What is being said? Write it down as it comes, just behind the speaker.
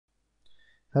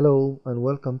Hello and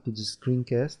welcome to this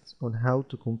screencast on how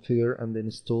to configure and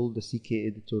install the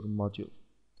ckeditor module.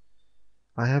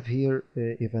 I have here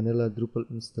a vanilla Drupal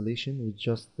installation with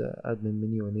just the admin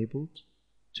menu enabled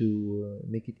to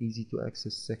make it easy to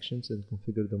access sections and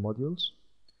configure the modules.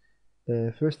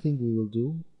 First thing we will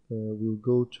do, we'll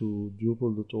go to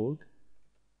drupal.org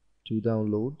to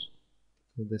download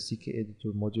the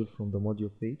ckeditor module from the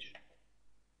module page.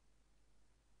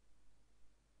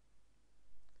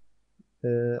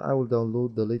 I will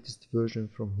download the latest version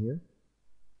from here.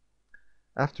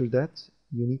 After that,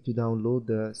 you need to download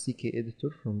the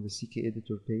ckeditor from the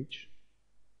ckeditor page.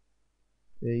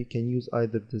 You can use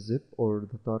either the zip or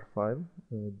the tar file,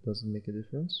 it doesn't make a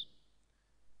difference.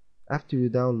 After you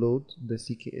download the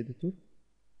ckeditor,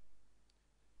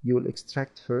 you will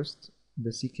extract first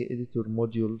the ckeditor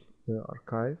module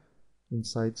archive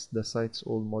inside the site's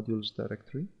all modules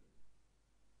directory.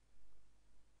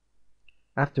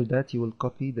 After that, you will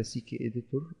copy the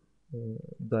ckeditor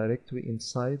directory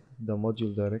inside the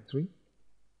module directory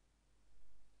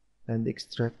and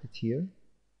extract it here,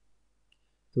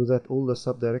 so that all the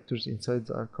subdirectories inside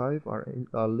the archive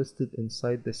are listed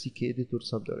inside the ckeditor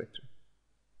subdirectory.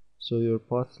 So your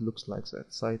path looks like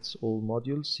that: sites all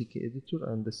modules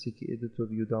ckeditor, and the ckeditor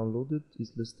you downloaded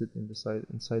is listed inside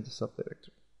the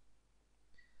subdirectory.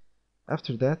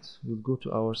 After that, we'll go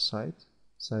to our site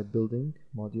building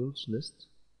modules list.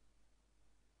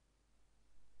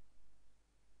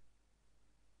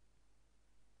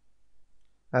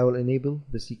 I will enable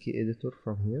the ckeditor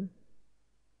from here.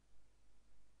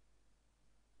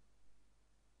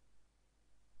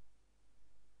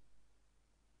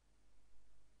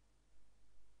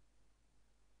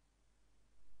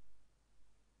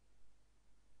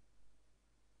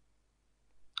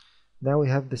 Now we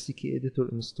have the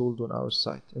ckeditor installed on our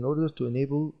site. In order to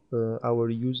enable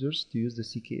our users to use the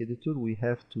ckeditor, we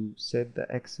have to set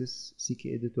the access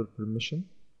ckeditor permission.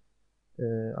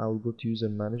 I will go to user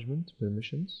management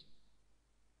permissions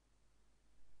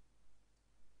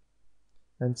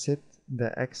and set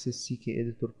the access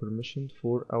ckeditor permission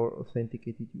for our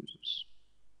authenticated users.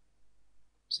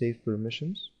 Save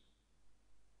permissions.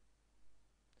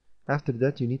 After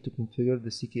that, you need to configure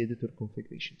the ckeditor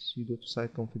configurations. You go to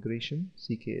site configuration,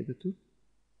 ckeditor.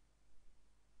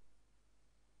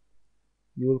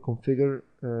 You will configure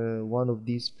one of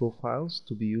these profiles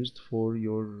to be used for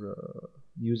your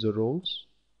user roles.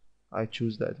 I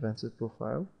choose the advanced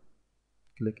profile.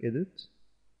 Click edit.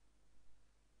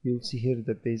 You'll see here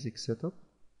the basic setup,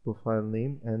 profile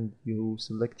name, and you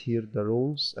select here the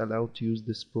roles allowed to use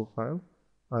this profile.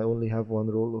 I only have one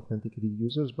role, authenticated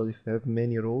users, but if you have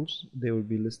many roles, they will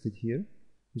be listed here.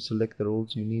 You select the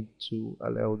roles you need to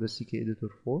allow the ckeditor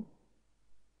for.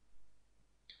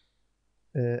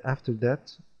 After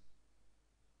that,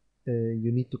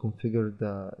 you need to configure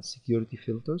the security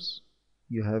filters.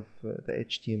 You have the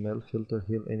HTML filter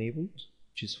here enabled,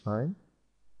 which is fine.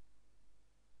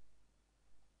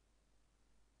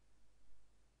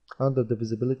 Under the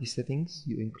visibility settings,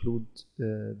 you include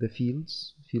the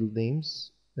fields, field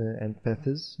names, and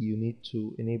paths you need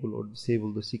to enable or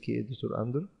disable the ckeditor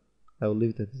under. I will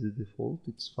leave that as the default,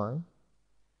 it's fine.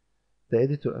 The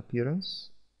editor appearance,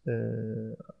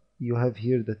 you have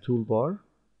here the toolbar.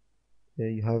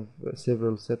 You have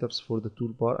several setups for the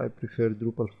toolbar. I prefer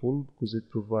Drupal full because it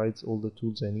provides all the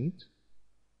tools I need.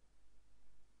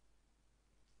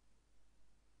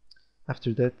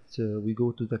 After that, we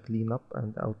go to the cleanup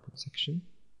and output section.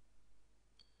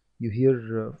 You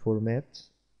here format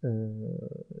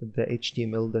the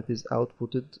HTML that is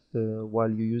outputted while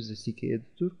you use the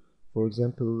ckeditor. For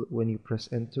example, when you press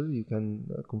enter, you can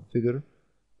configure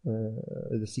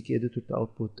the ckeditor to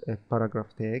output a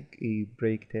paragraph tag, a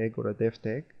break tag, or a def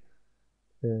tag.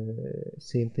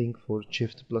 Same thing for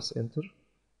shift plus enter.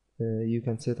 You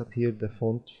can set up here the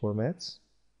font formats,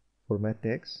 format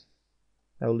tags.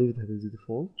 I will leave that as the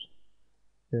default.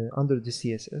 Under the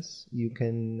CSS, you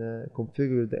can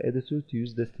configure the editor to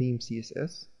use the theme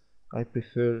CSS. I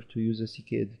prefer to use the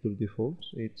ckeditor default,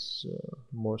 it's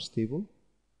more stable.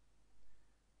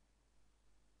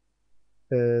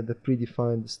 The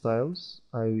predefined styles,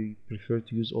 I prefer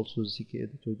to use also the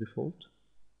ckeditor default.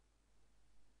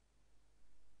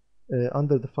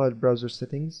 Under the file browser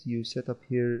settings, you set up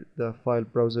here the file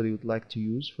browser you would like to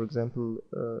use. For example,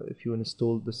 if you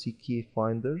install the CK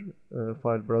Finder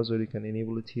file browser, you can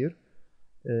enable it here.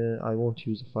 I won't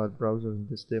use a file browser in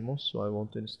this demo, so I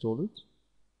won't install it.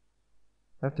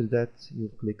 After that, you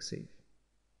click save.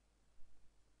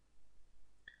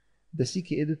 The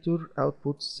ckeditor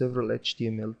outputs several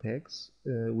HTML tags,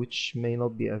 which may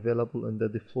not be available in the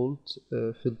default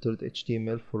filtered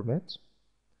HTML format.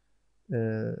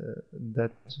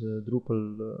 that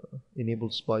Drupal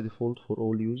enables by default for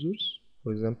all users.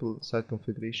 For example, site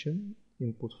configuration,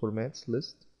 input formats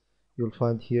list. You'll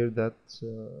find here that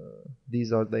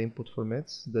these are the input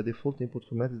formats. The default input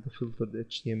format is the filtered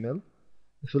HTML.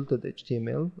 The filtered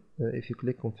HTML, if you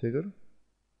click configure,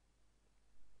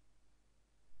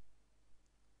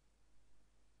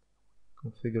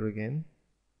 configure again,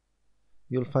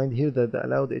 you'll find here that the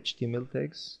allowed HTML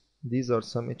tags, these are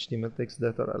some HTML tags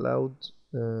that are allowed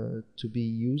to be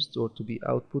used or to be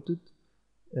outputted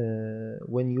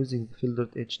when using the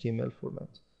filtered HTML format.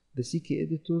 The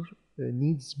ckeditor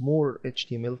needs more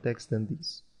HTML tags than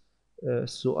these.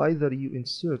 So either you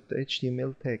insert the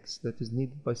HTML tags that is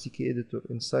needed by ckeditor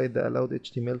inside the allowed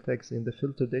HTML tags in the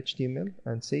filtered HTML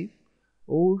and save,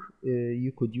 or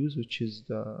you could use, which is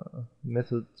the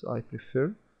method I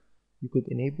prefer, you could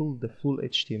enable the full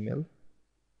HTML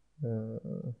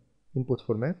input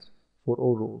format for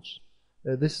all roles.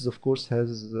 This is, of course,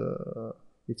 has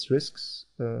its risks.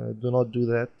 Do not do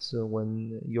that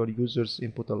when your users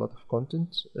input a lot of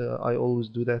content. I always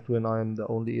do that when I am the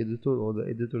only editor, or the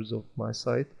editors of my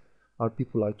site are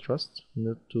people I trust,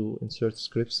 not to insert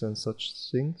scripts and such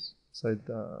things inside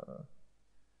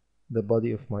the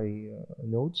body of my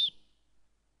nodes.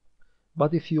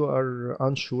 But if you are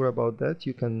unsure about that,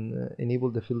 you can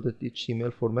enable the filtered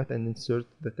HTML format and insert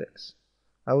the text.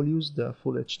 I will use the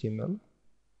full HTML,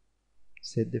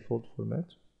 set default format.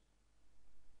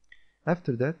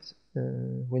 After that,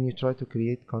 when you try to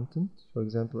create content, for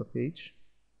example a page,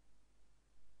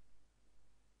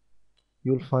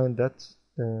 you'll find that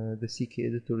the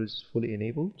ckeditor is fully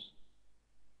enabled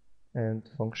and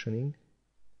functioning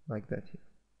like that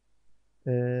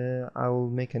here. I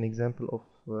will make an example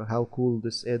of how cool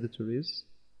this editor is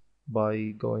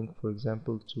by going, for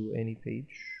example, to any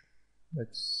page.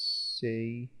 Let's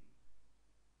say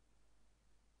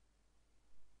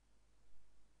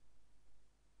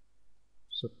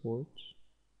support.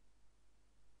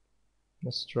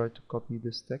 Let's try to copy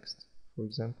this text, for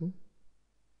example.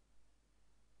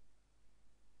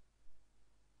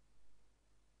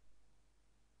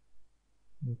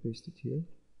 And paste it here.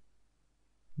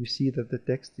 You see that the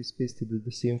text is pasted with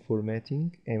the same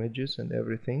formatting, images and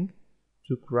everything,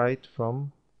 took right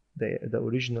from the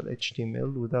original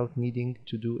HTML without needing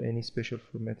to do any special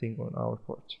formatting on our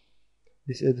part.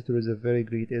 This editor is a very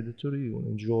great editor. You will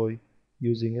enjoy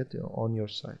using it on your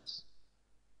sites.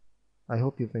 I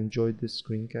hope you've enjoyed this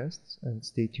screencast, and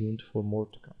stay tuned for more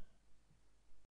to come.